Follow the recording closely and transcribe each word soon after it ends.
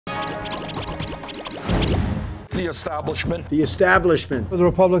the establishment. The establishment. For the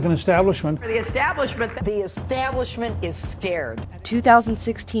Republican establishment. For the establishment. The establishment is scared.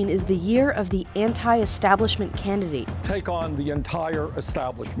 2016 is the year of the anti-establishment candidate. Take on the entire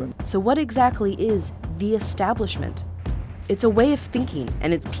establishment. So what exactly is the establishment? It's a way of thinking,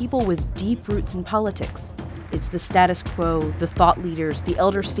 and it's people with deep roots in politics. It's the status quo, the thought leaders, the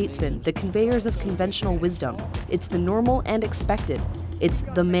elder statesmen, the conveyors of conventional wisdom. It's the normal and expected. It's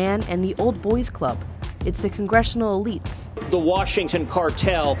the man and the old boys club. It's the congressional elites. The Washington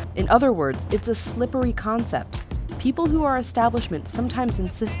cartel. In other words, it's a slippery concept. People who are establishment sometimes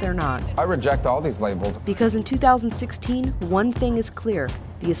insist they're not. I reject all these labels. Because in 2016, one thing is clear.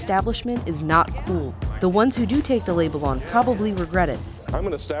 The establishment is not cool. The ones who do take the label on probably regret it. I'm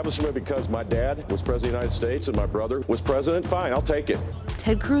an establishment because my dad was president of the United States and my brother was president. Fine, I'll take it.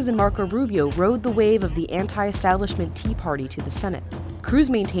 Ted Cruz and Marco Rubio rode the wave of the anti-establishment Tea Party to the Senate. Cruz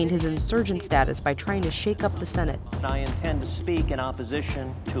maintained his insurgent status by trying to shake up the Senate. I intend to speak in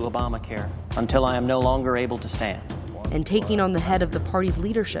opposition to Obamacare until I am no longer able to stand. And taking on the head of the party's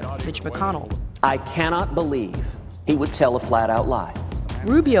leadership, Mitch McConnell. I cannot believe he would tell a flat-out lie.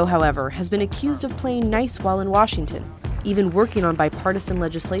 Rubio, however, has been accused of playing nice while in Washington, even working on bipartisan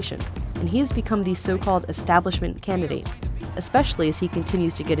legislation, and he has become the so-called establishment candidate, especially as he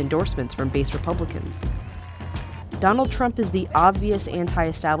continues to get endorsements from base Republicans. Donald Trump is the obvious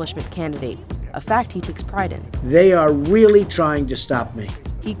anti-establishment candidate, a fact he takes pride in. They are really trying to stop me.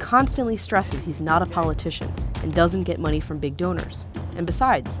 He constantly stresses he's not a politician and doesn't get money from big donors. And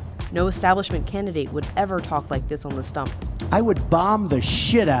besides, no establishment candidate would ever talk like this on the stump. I would bomb the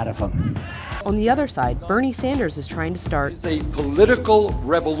shit out of him. On the other side, Bernie Sanders is trying to start It's a political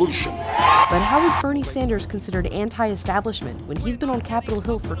revolution. But how is Bernie Sanders considered anti-establishment when he's been on Capitol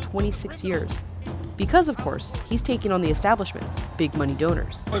Hill for 26 years? Because, of course, he's taking on the establishment, big money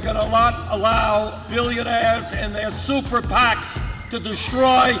donors. We're going to not allow billionaires and their super PACs to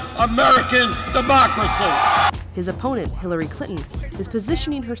destroy American democracy. His opponent, Hillary Clinton, is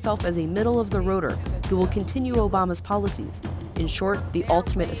positioning herself as a middle-of-the-roader who will continue Obama's policies. In short, the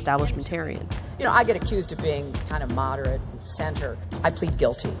ultimate establishmentarian. You know, I get accused of being kind of moderate and center. I plead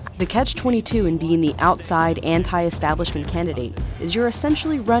guilty. The catch-22 in being the outside anti-establishment candidate is you're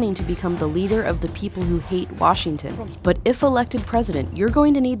essentially running to become the leader of the people who hate Washington. But if elected president, you're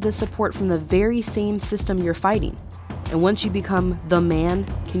going to need the support from the very same system you're fighting. And once you become the man,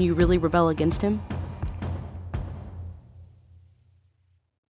 can you really rebel against him?